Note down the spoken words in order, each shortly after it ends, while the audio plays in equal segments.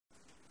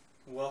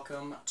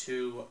Welcome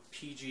to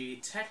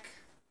PG Tech.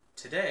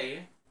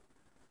 Today,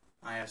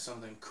 I have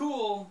something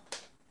cool.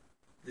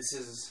 This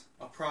is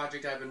a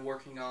project I've been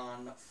working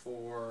on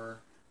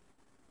for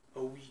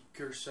a week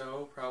or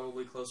so,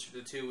 probably closer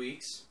to 2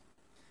 weeks.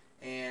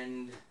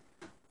 And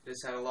it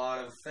has had a lot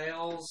of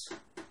fails,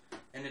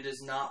 and it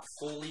is not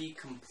fully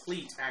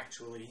complete,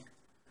 actually.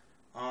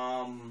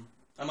 I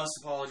must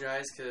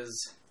apologize,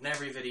 because in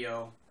every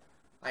video,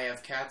 I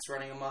have cats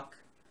running amok.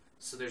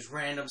 So there's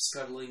random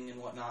scuttling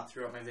and whatnot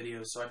throughout my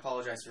videos, so I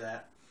apologize for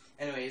that.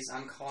 Anyways,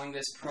 I'm calling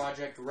this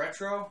Project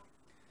Retro,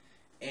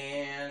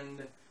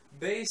 and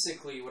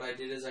basically what I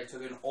did is I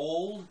took an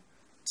old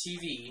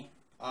TV,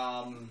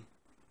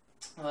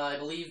 I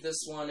believe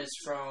this one is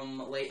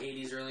from late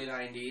 80s, early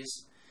 90s.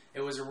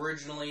 It was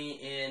originally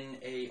in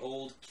a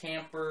old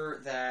camper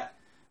that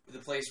the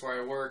place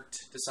where I worked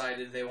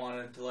decided they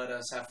wanted to let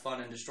us have fun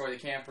and destroy the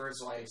camper,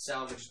 so I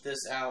salvaged this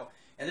out.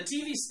 And the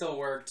TV still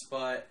worked,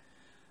 but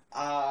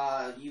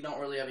you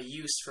don't really have a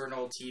use for an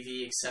old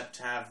TV except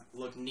to have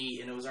look neat,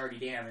 and it was already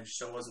damaged,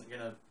 so it wasn't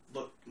gonna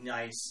look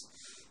nice.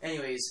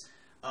 Anyways,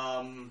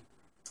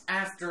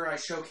 after I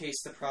showcase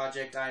the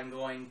project, I'm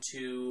going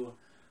to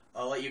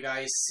let you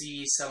guys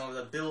see some of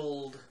the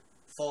build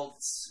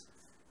faults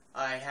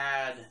I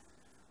had,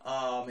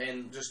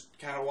 and just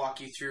kind of walk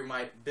you through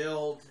my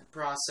build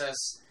process.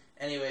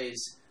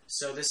 Anyways,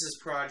 so this is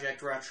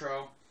Project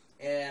Retro.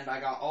 And I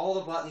got all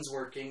the buttons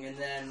working, and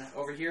then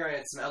over here I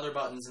had some other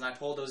buttons, and I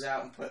pulled those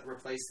out and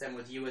replaced them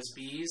with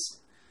USBs.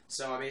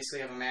 So I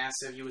basically have a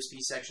massive USB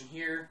section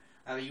here.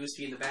 I have a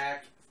USB in the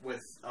back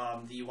with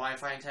the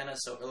Wi-Fi antenna,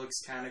 so it looks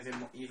kind of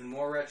even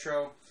more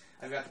retro.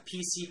 I've got the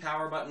PC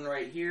power button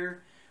right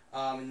here,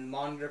 and the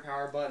monitor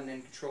power button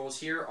and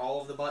controls here.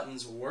 All of the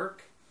buttons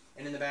work.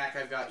 And in the back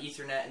I've got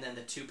Ethernet and then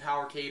the two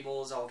power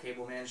cables, all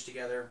cable managed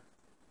together.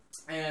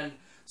 And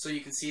so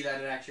you can see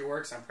that it actually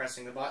works. I'm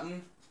pressing the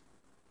button.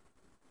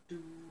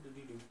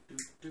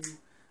 I'm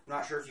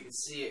not sure if you can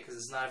see it because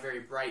it's not a very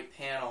bright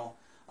panel,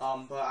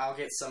 but I'll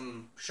get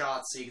some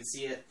shots so you can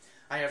see it.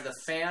 I have the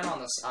fan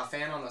on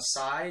the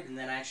side, and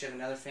then I actually have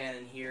another fan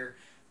in here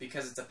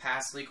because it's a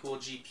passively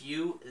cooled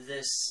GPU.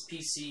 This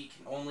PC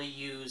can only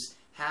use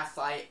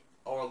half-light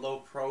or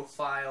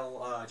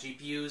low-profile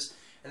GPUs,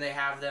 and they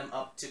have them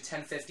up to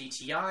 1050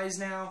 Ti's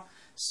now,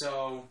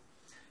 so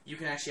you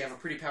can actually have a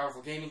pretty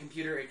powerful gaming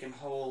computer. It can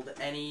hold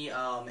any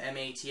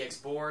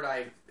mATX board.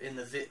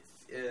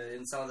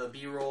 In some of the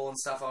B-roll and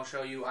stuff I'll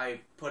show you, I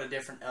put a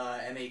different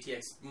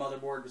mATX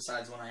motherboard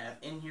besides one I have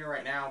in here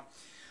right now.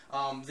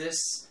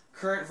 This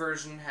current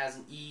version has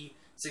an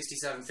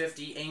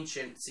E6750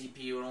 ancient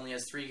CPU and only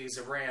has 3 gigs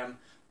of RAM,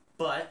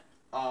 but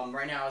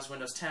right now it has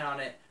Windows 10 on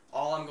it.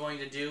 All I'm going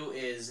to do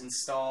is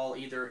install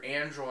either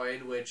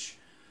Android, which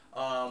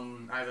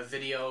I have a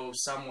video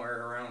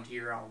somewhere around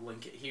here, I'll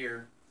link it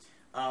here,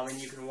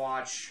 and you can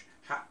watch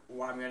how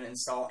I'm going to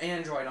install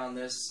Android on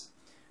this.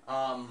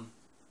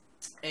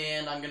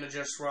 And I'm going to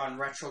just run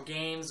retro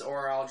games,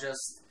 or I'll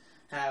just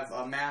have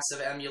a massive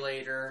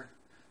emulator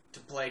to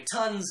play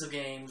tons of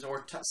games,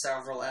 or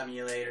several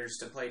emulators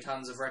to play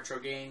tons of retro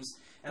games.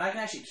 And I can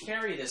actually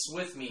carry this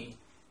with me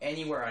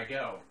anywhere I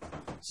go.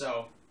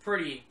 So,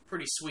 pretty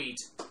sweet.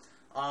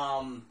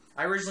 I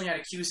originally had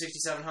a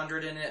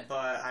Q6700 in it,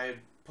 but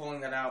I'm pulling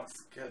that out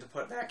to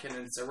put back in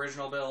its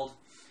original build.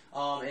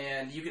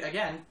 And you could,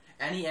 again,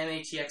 any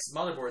mATX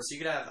motherboard, so you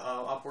could have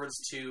upwards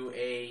to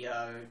a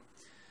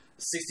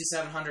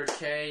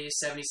 6700K,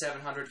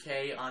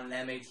 7700K on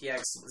an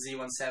mATX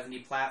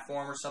Z170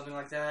 platform or something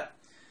like that.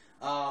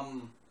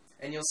 And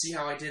you'll see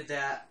how I did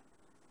that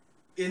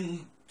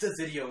in the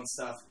video and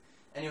stuff.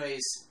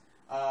 Anyways,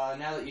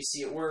 now that you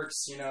see it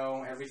works, you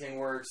know, everything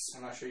works.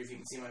 I'm not sure if you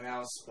can see my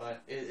mouse,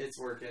 but it's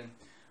working.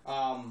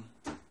 I'm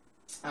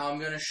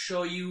going to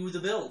show you the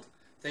build.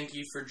 Thank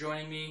you for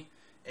joining me,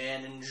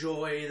 and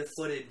enjoy the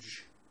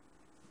footage.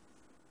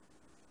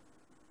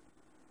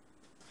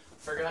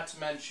 Forgot to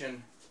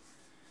mention,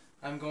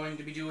 I'm going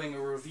to be doing a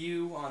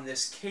review on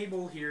this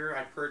cable here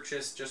I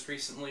purchased just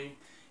recently.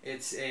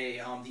 It's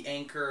a the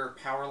Anchor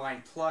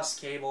Powerline Plus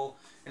cable,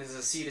 and it's a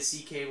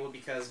C2C cable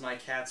because my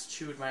cats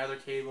chewed my other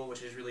cable,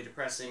 which is really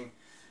depressing,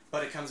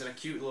 but it comes in a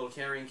cute little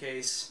carrying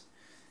case.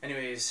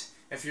 Anyways,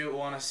 if you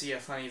want to see a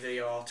funny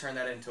video, I'll turn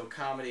that into a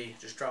comedy.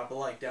 Just drop a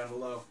like down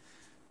below.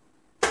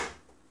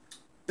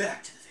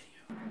 Back to the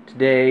video.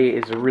 Today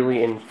is a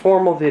really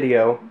informal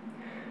video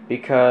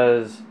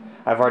because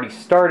I've already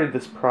started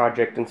this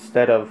project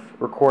instead of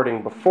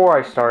recording before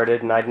I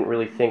started, and I didn't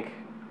really think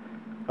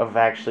of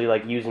actually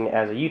like using it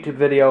as a YouTube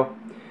video.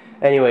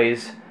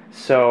 Anyways,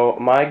 so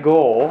my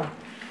goal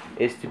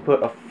is to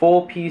put a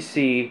full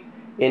PC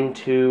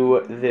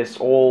into this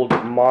old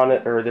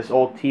monitor, this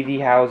old TV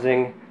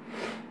housing,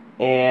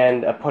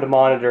 and put a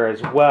monitor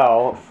as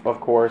well, of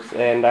course.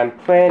 And I'm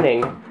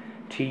planning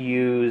to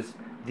use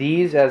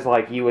these as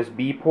like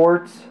USB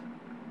ports,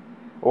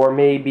 or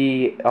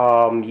maybe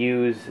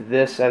use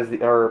this as the,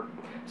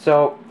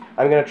 so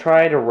I'm going to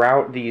try to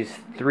route these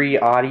 3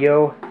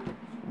 audio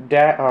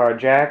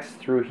jacks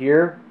through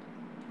here,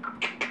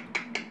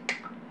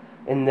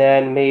 and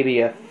then maybe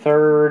a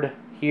third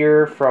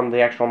here from the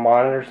actual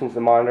monitor, since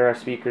the monitor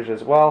has speakers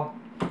as well.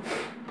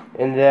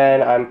 And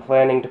then I'm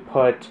planning to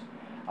put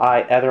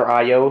other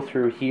I/O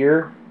through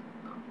here.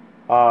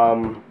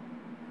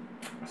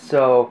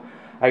 So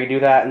I can do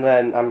that, and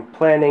then I'm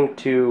planning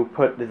to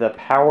put the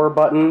power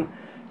button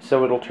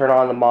so it'll turn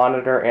on the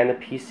monitor and the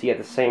PC at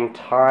the same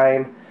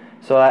time.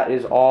 So that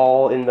is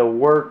all in the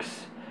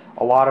works.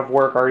 A lot of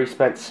work, already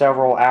spent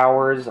several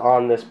hours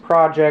on this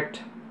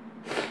project.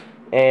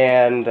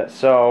 And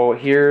so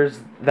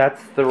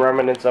that's the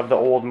remnants of the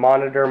old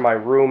monitor. My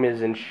room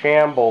is in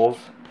shambles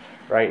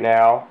right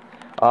now.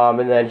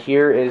 And then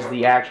here is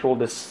the actual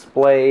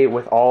display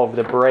with all of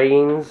the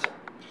brains.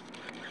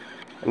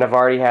 And I've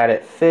already had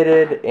it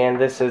fitted, and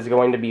this is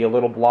going to be a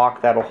little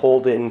block that'll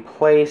hold it in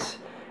place,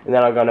 and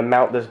then I'm going to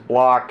mount this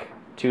block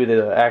to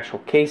the actual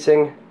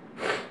casing.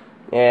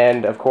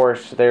 And of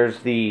course there's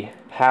the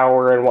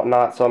power and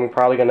whatnot, so I'm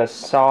probably going to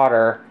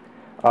solder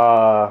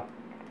a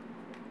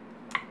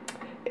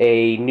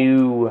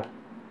new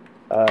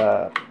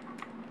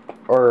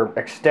or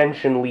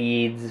extension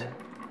leads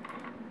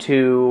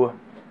to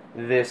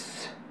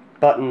this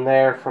button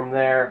there from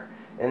there,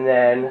 and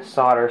then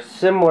solder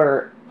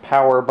similar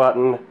power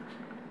button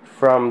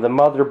from the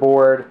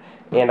motherboard.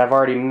 And I've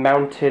already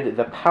mounted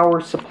the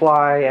power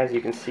supply, as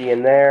you can see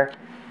in there,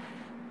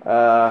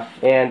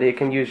 and it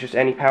can use just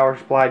any power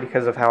supply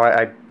because of how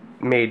I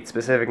made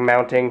specific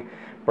mounting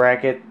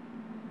bracket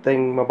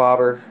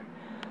thingamabobber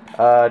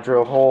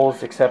drilled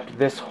holes, except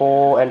this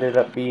hole ended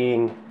up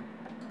being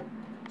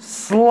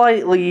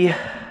slightly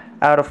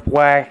out of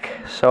whack,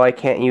 so I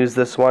can't use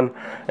this one.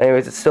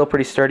 Anyways, it's still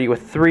pretty sturdy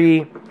with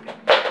 3.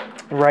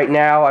 Right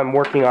now I'm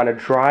working on a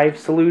drive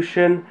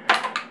solution.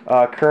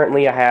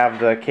 Currently I have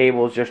the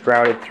cables just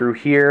routed through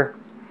here,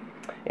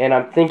 and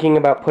I'm thinking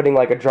about putting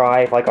like a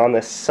drive like on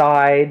the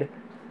side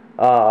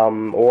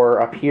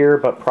or up here,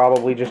 but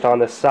probably just on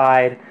the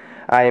side.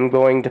 I am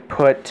going to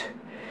put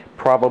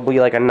probably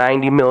like a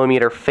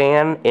 90mm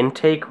fan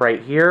intake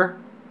right here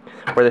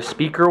where the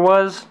speaker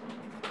was,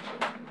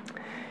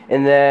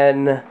 and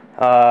then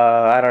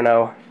I don't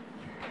know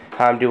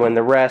how I'm doing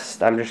the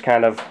rest. I'm just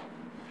kind of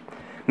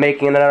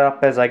making it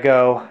up as I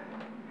go.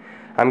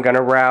 I'm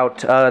gonna route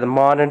the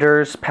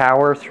monitor's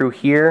power through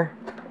here.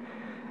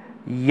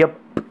 Yep.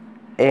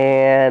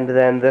 And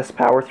then this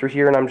power through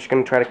here, and I'm just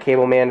gonna try to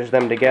cable manage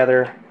them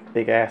together.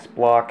 Big ass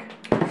block.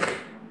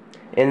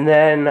 And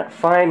then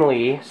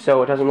finally,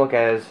 so it doesn't look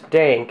as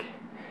dank,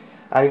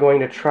 I'm going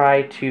to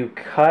try to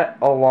cut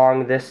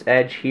along this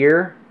edge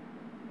here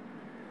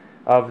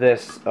of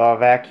this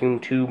vacuum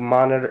tube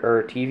monitor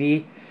or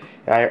TV.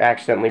 And I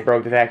accidentally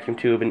broke the vacuum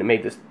tube, and it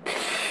made this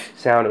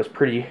sound. It was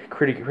pretty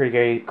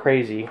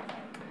crazy.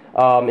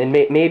 And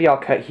maybe I'll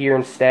cut here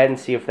instead and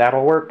see if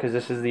that'll work, because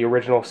this is the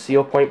original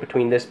seal point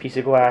between this piece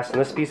of glass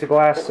and this piece of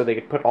glass, so they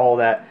could put all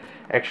that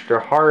extra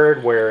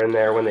hardware in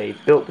there when they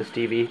built this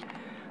TV.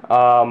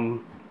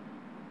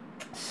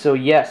 So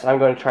yes, I'm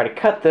going to try to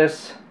cut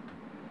this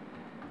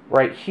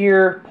right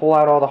here, pull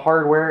out all the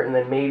hardware, and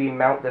then maybe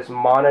mount this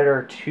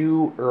monitor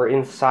to or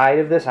inside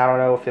of this. I don't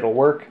know if it'll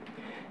work.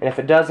 And if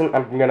it doesn't,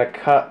 I'm going to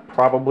cut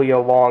probably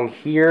along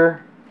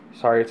here.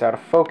 Sorry, it's out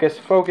of focus.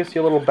 Focus,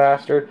 you little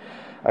bastard.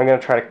 I'm going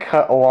to try to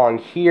cut along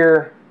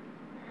here,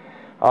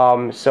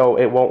 so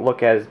it won't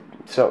look as...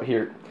 So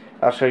here,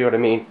 I'll show you what I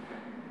mean.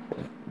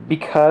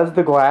 Because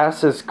the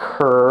glass is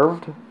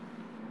curved,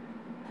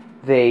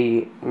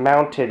 they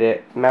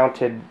mounted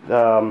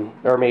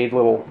or made a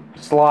little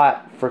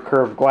slot for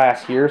curved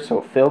glass here,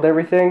 so it filled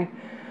everything.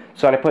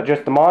 So when I put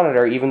just the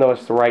monitor, even though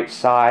it's the right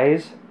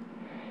size,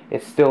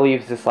 it still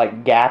leaves this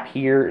like gap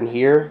here and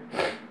here.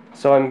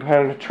 So I'm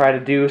going to try to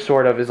do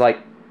sort of is like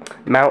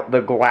mount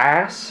the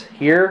glass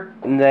here,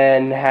 and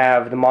then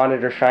have the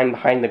monitor shine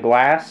behind the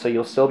glass, so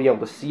you'll still be able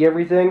to see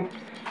everything.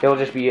 It'll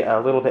just be a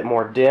little bit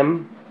more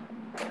dim.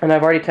 And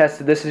I've already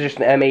tested, this is just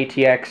an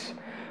mATX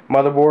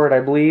motherboard,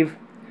 I believe.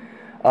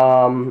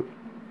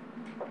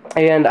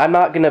 And I'm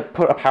not going to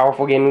put a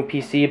powerful gaming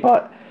PC,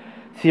 but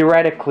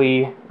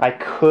theoretically I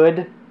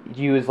could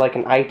use like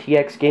an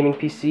ITX gaming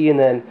PC, and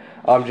then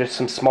just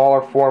some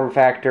smaller form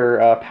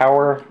factor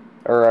power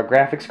or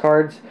graphics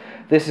cards.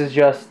 This is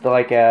just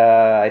like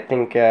I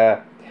think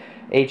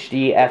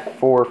HD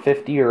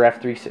F450 or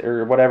F3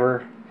 or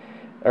whatever,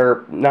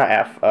 or not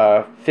F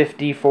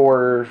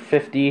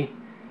 5450.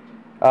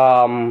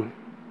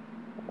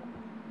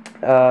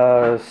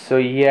 So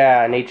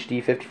yeah, an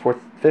HD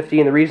 5450,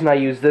 and the reason I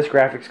use this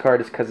graphics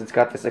card is because it's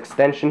got this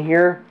extension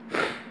here.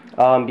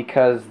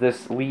 Because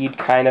this lead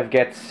kind of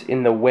gets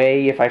in the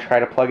way if I try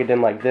to plug it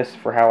in like this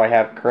for how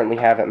I currently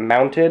have it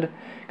mounted,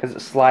 because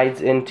it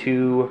slides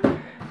into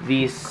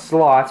these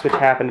slots, which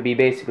happen to be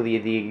basically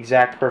the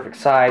exact perfect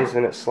size,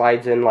 and it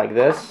slides in like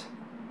this.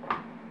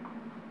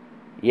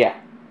 Yeah,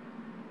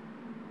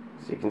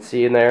 so you can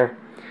see in there,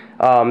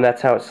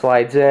 that's how it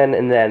slides in,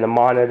 and then the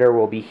monitor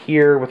will be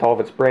here with all of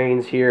its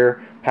brains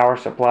here, power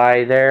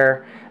supply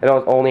there. It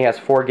only has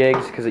 4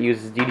 gigs because it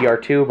uses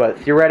DDR2, but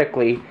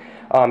theoretically,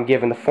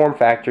 given the form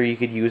factor, you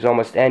could use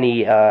almost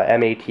any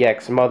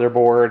mATX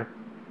motherboard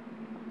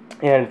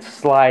and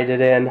slide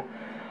it in.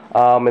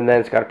 And then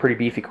it's got a pretty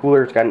beefy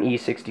cooler. It's got an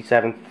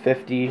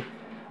E6750,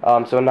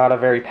 so not a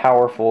very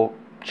powerful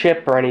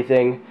chip or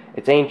anything.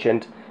 It's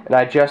ancient, and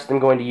I just am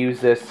going to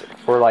use this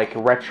for like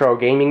retro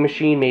gaming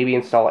machine. Maybe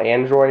install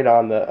Android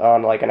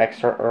on like an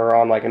extra or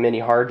on like a mini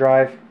hard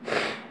drive,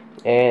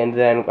 and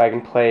then I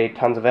can play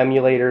tons of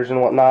emulators and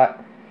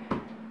whatnot.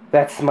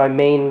 That's my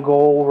main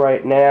goal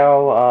right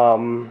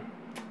now.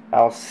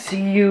 I'll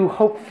see you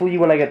hopefully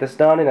when I get this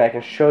done and I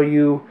can show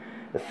you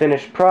the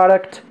finished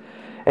product.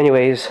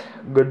 Anyways,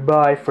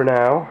 goodbye for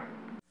now.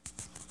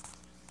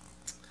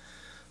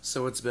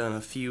 So it's been a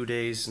few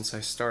days since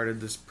I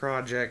started this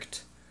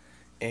project,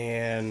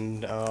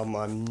 and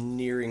I'm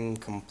nearing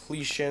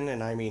completion,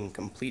 and I mean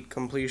complete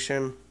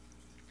completion.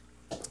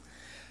 It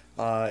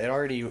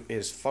already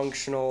is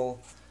functional,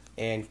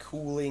 and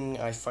cooling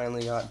I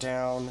finally got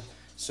down.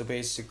 So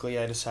basically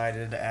I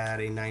decided to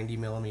add a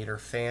 90mm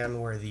fan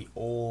where the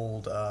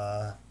old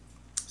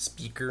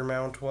speaker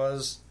mount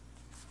was.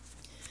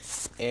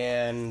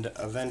 And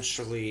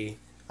eventually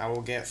I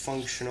will get a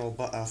functional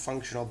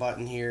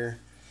button here.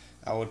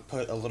 I would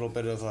put a little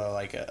bit of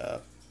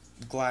a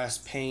glass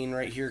pane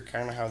right here,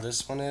 kind of how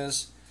this one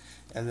is,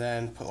 and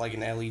then put like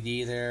an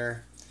LED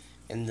there,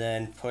 and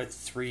then put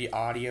 3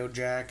 audio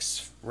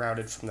jacks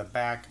routed from the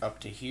back up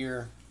to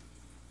here.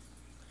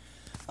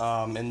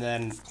 And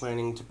then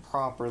planning to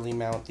properly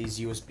mount these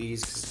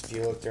USBs, because if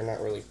you look, they're not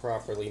really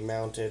properly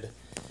mounted.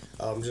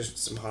 Just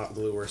some hot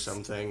glue or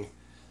something.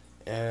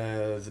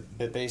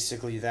 But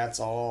basically that's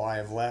all I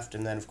have left,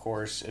 and then of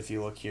course if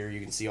you look here you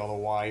can see all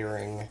the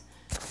wiring,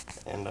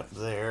 and up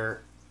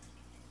there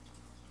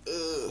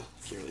can't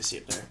really see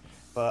it there,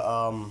 but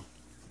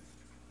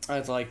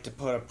I'd like to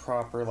put a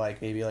proper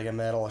maybe a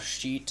metal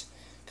sheet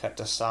cut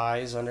to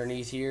size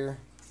underneath here,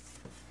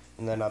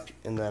 and then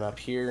up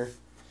here,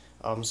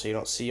 so you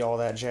don't see all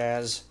that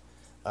jazz.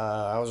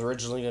 I was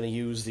originally going to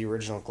use the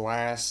original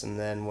glass, and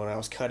then when I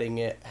was cutting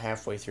it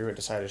halfway through it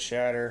decided to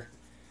shatter.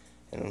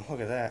 And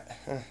look at that,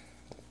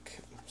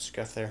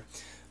 scuff there.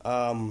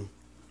 And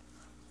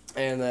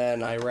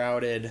then I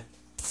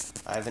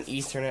have an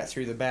Ethernet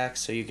through the back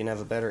so you can have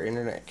a better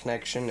internet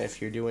connection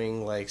if you're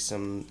doing like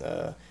some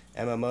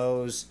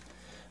MMOs.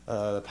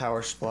 The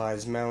power supply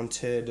is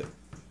mounted.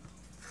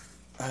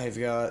 I've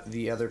got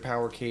the other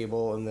power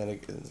cable, and then,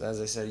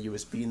 as I said,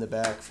 USB in the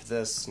back for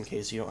this in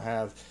case you don't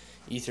have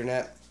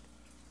Ethernet.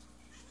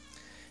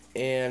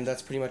 And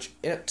that's pretty much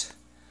it.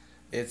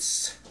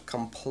 It's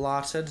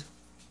completed.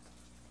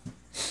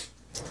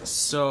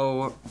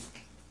 So,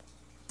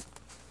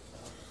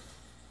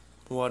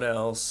 what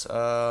else?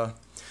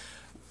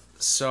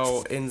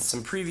 So in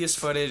some previous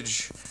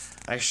footage,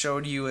 I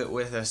showed you it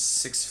with a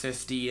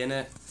 650 in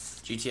it,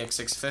 GTX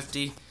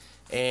 650,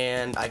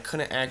 and I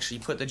couldn't actually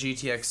put the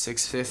GTX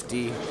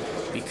 650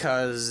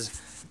 because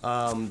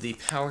the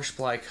power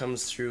supply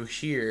comes through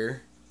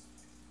here,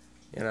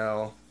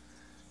 and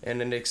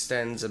it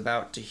extends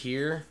about to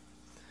here,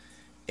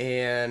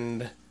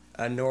 and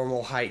a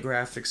normal height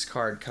graphics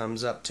card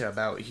comes up to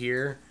about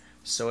here,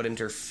 so it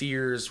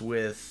interferes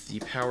with the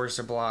power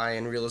supply,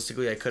 and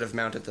realistically I could have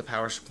mounted the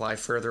power supply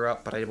further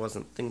up, but I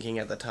wasn't thinking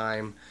at the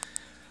time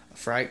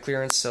for height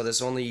clearance, so this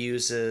only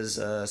uses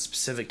a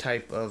specific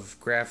type of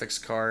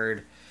graphics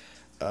card.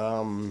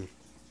 I'll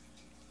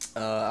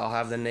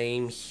have the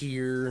name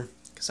here,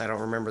 because I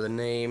don't remember the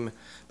name,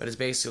 but it's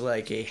basically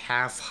like a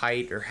half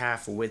height or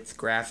half width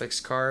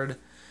graphics card,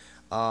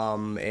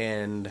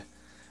 and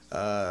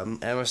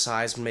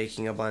MSI's been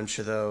making a bunch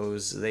of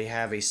those. They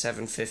have a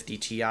 750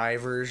 Ti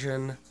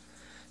version,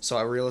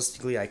 so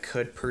realistically I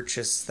could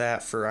purchase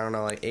that for, I don't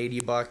know, like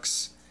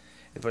 $80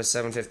 and put a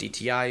 750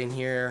 Ti in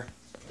here.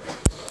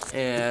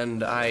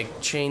 And I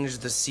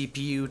changed the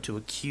CPU to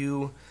a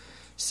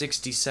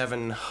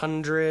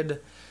Q6700.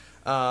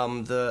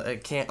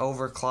 It can't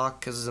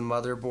overclock because the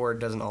motherboard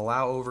doesn't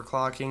allow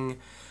overclocking,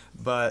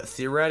 but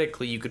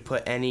theoretically you could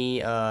put any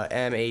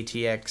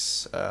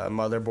mATX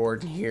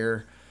motherboard in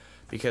here,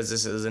 because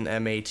this is an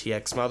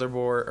mATX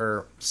motherboard,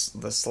 or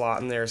the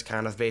slot in there is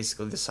kind of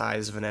basically the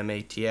size of an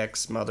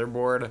mATX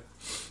motherboard,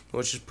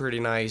 which is pretty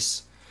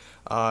nice.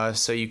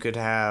 So you could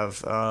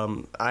have,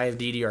 I have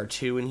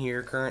DDR2 in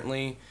here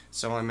currently,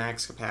 so my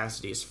max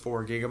capacity is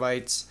 4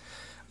 gigabytes,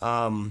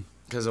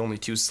 because only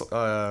 2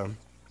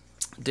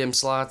 DIMM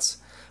slots,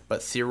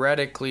 but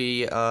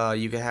theoretically,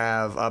 you could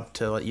have up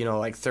to,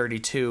 like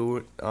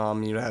 32,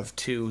 you'd have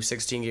 2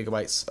 16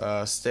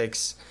 gigabyte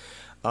sticks,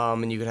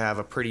 and you could have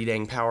a pretty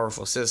dang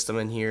powerful system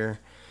in here.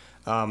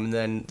 And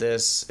then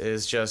this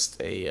is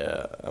just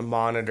a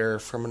monitor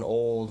from an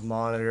old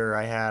monitor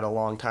I had a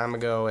long time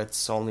ago.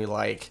 It's only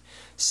like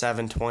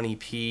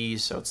 720p,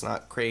 so it's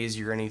not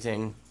crazy or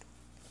anything.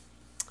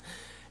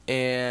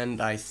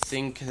 And I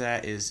think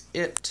that is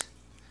it.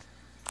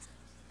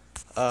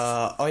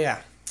 Oh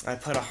yeah, I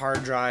put a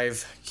hard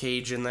drive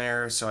cage in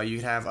there, so you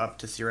could have up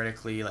to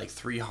theoretically like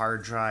 3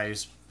 hard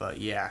drives,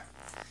 but yeah.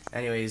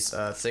 Anyways,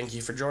 thank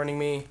you for joining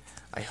me.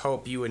 I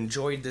hope you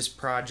enjoyed this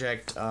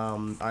project.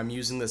 I'm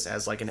using this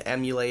as like an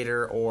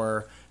emulator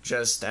or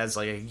just as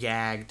like a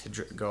gag to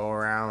go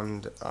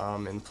around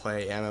and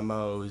play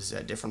MMOs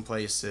at different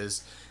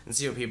places and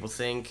see what people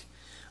think.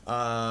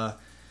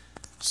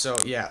 So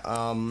yeah,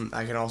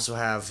 I can also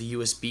have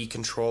USB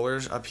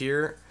controllers up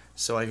here,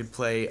 so I could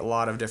play a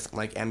lot of different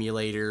like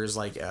emulators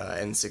like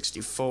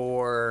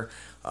N64,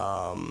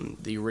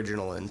 the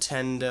original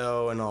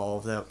Nintendo, and all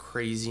of that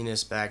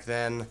craziness back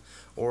then,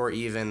 or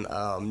even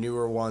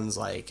newer ones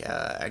like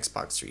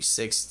Xbox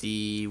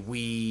 360,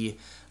 Wii,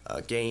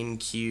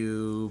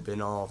 GameCube,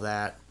 and all of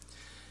that.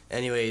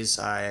 Anyways,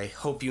 I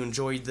hope you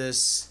enjoyed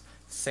this.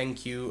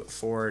 Thank you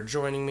for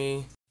joining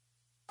me.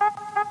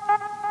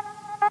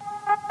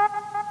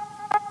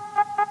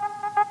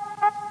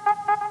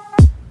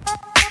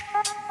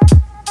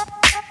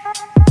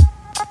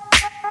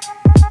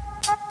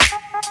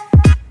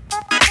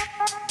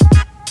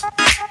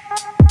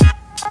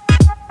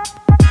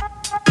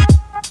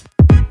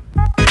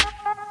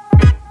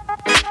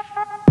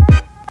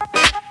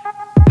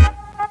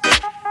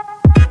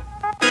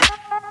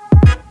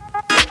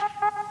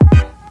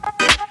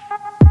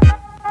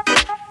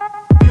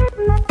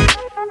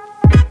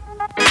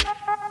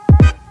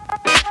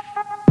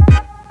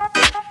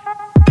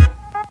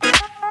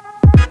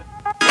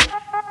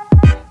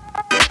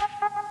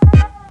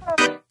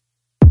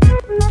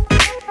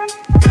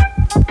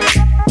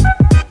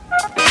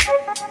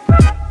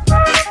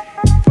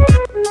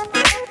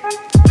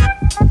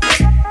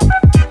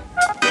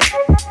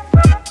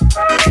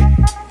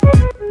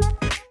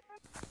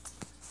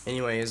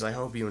 Anyways, I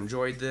hope you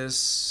enjoyed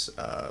this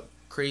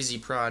crazy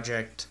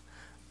project.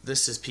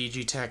 This is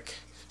PG Tech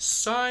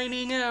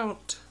signing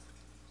out.